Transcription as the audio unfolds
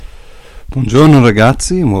Buongiorno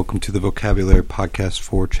ragazzi and welcome to the Vocabulary Podcast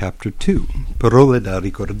for Chapter 2. Parole da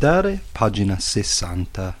ricordare, pagina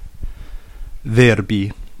 60. Verbi: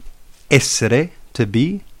 essere, to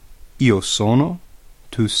be, io sono,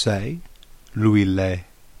 tu sei, lui lei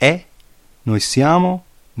è, noi siamo,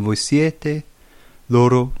 voi siete,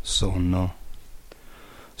 loro sono.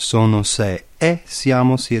 Sono, sei, è,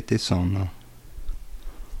 siamo, siete, sono.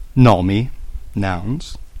 Nomi,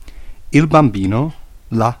 nouns: il bambino,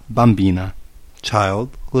 la bambina, child,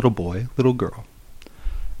 little boy, little girl.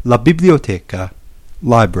 La biblioteca,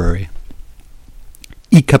 library.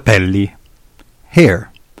 I capelli,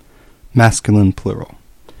 hair, masculine plural.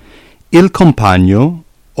 Il compagno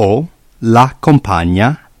o la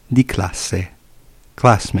compagna di classe,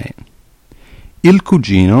 classmate. Il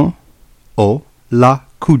cugino o la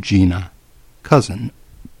cugina, cousin.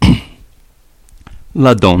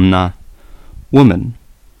 La donna, woman.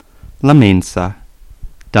 La mensa,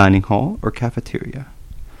 dining hall or cafeteria.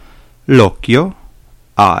 L'occhio,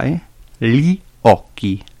 eye. Gli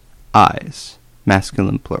occhi, eyes,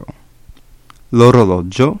 masculine plural.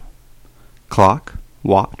 L'orologio, clock,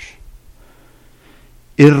 watch.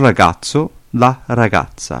 Il ragazzo, la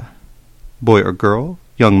ragazza, boy or girl,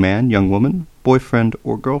 young man, young woman, boyfriend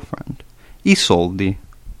or girlfriend. I soldi,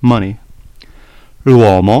 money.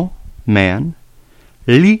 L'uomo, man.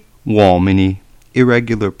 Gli uomini,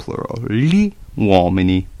 irregular plural. Gli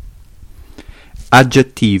uomini.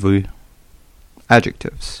 Aggettivi,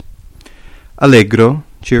 adjectives. Allegro,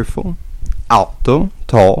 cheerful. Alto,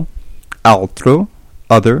 tall. Altro,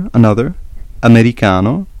 other, another.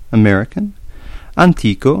 Americano, American.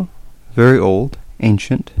 Antico, very old,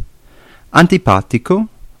 ancient. Antipatico,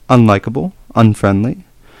 unlikable, unfriendly.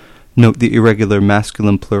 Note the irregular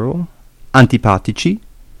masculine plural. Antipatici,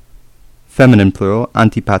 feminine plural,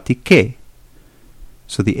 antipatiche.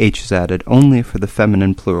 So the H is added only for the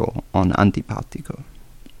feminine plural on antipatico.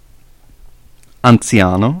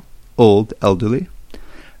 Anziano, old, elderly.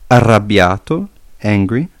 Arrabbiato,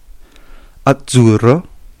 angry. Azzurro,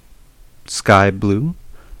 sky blue.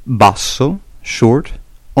 Basso, short,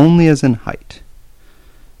 only as in height.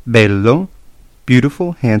 Bello,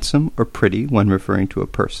 beautiful, handsome, or pretty when referring to a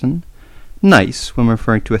person. Nice when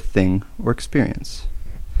referring to a thing or experience.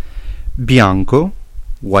 Bianco,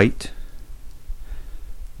 white.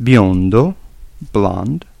 Biondo,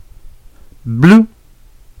 blonde. Blu,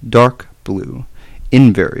 dark blue.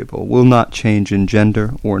 Invariable, will not change in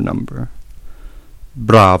gender or number.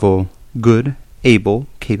 Bravo, good, able,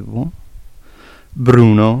 capable.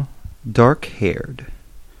 Bruno, dark-haired.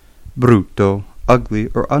 Brutto, ugly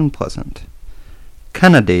or unpleasant.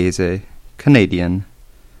 Canadese, Canadian.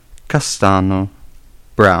 Castano,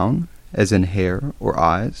 brown, as in hair or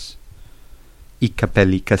eyes. I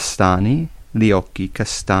capelli castani, gli occhi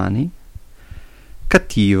castani.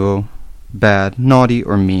 Cattivo, bad, naughty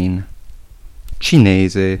or mean.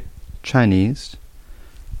 Cinese, Chinese.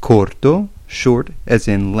 Corto, short, as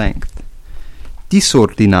in length.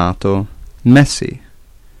 Disordinato, messy.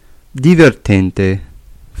 Divertente,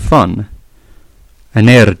 fun.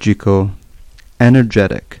 Energico,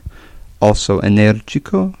 energetic. Also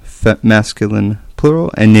energico, masculine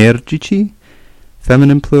plural. Energici,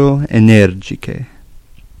 feminine plural. Energiche.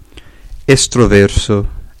 Estroverso,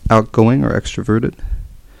 outgoing or extroverted.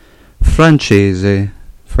 Francese,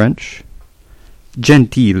 French.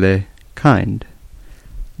 Gentile, kind.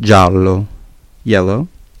 Giallo, yellow.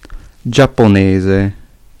 Giapponese,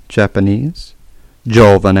 Japanese.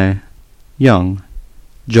 Giovane, young.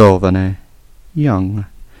 Giovane, young.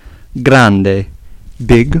 Grande,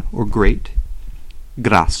 big or great.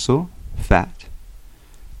 Grasso, fat.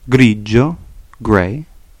 Grigio, gray.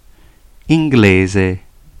 Inglese,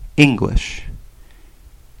 English.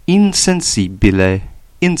 Insensibile,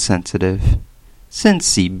 insensitive.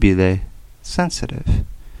 Sensibile, sensitive.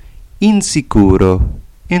 Insicuro,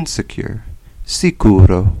 insecure.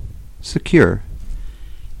 Sicuro, secure.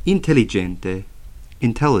 Intelligente,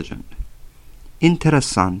 intelligent.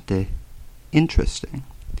 Interessante, interesting.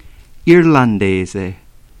 Irlandese,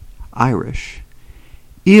 Irish.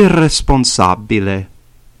 Irresponsabile,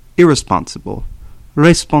 irresponsible.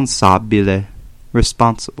 Responsabile,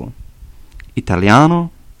 responsible.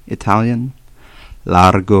 Italiano, Italian.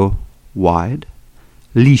 Largo, wide.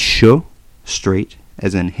 Liscio, straight,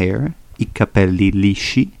 as in hair. I capelli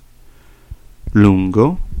lisci.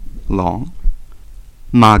 Lungo, long.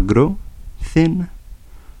 Magro, thin.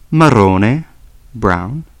 Marrone,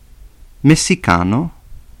 brown. Messicano,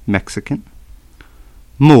 Mexican.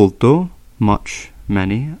 Molto, much,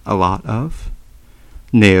 many, a lot of.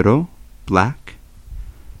 Nero, black.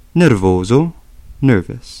 Nervoso,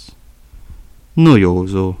 nervous.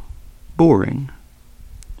 Noioso, boring.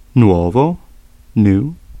 nuovo,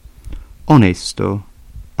 new, onesto,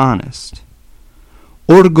 honest,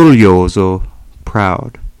 orgoglioso,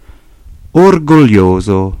 proud,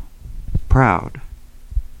 orgoglioso, proud,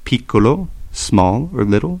 piccolo, small or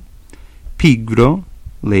little, pigro,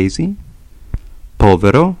 lazy,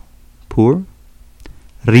 povero, poor,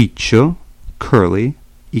 riccio, curly,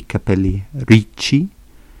 I capelli ricci,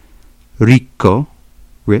 ricco,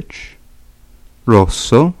 rich,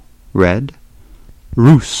 rosso, red,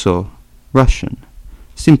 russo, Russian,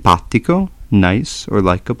 simpatico, nice or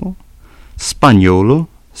likable, spagnolo,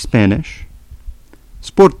 Spanish,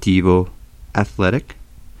 sportivo, athletic,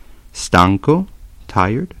 stanco,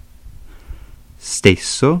 tired,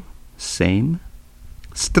 stesso, same,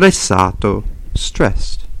 stressato,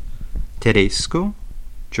 stressed, tedesco,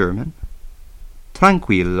 German,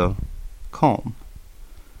 tranquillo, calm,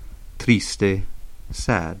 triste,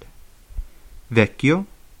 sad, vecchio,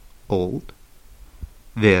 old,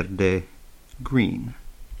 verde, green.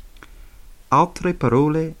 Altre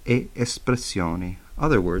parole e espressioni,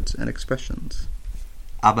 other words and expressions.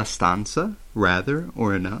 Abbastanza, rather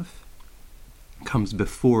or enough, comes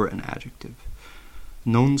before an adjective.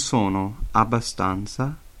 Non sono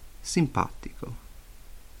abbastanza simpatico.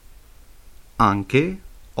 Anche,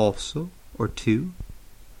 also, or too.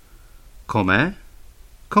 Com'è?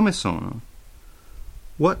 Come sono?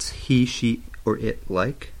 What's he, she, or it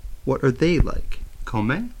like? What are they like?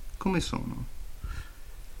 Com'è? Come sono?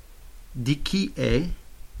 Di chi è?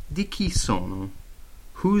 Di chi sono?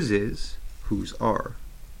 Whose is? Whose are?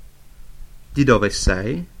 Di dove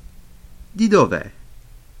sei? Di dov'è?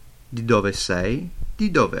 Di dove sei? Di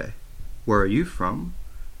dov'è? Where are you from?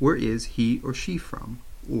 Where is he or she from?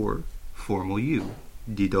 Or formal you.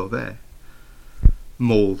 Di dov'è?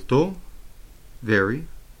 Molto, very,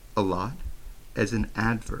 a lot, as an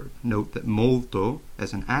adverb. Note that molto,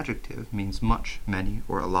 as an adjective, means much, many,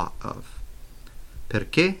 or a lot of.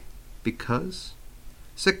 Perché? Because.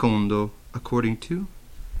 Secondo, according to.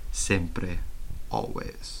 Sempre,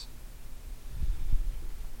 always.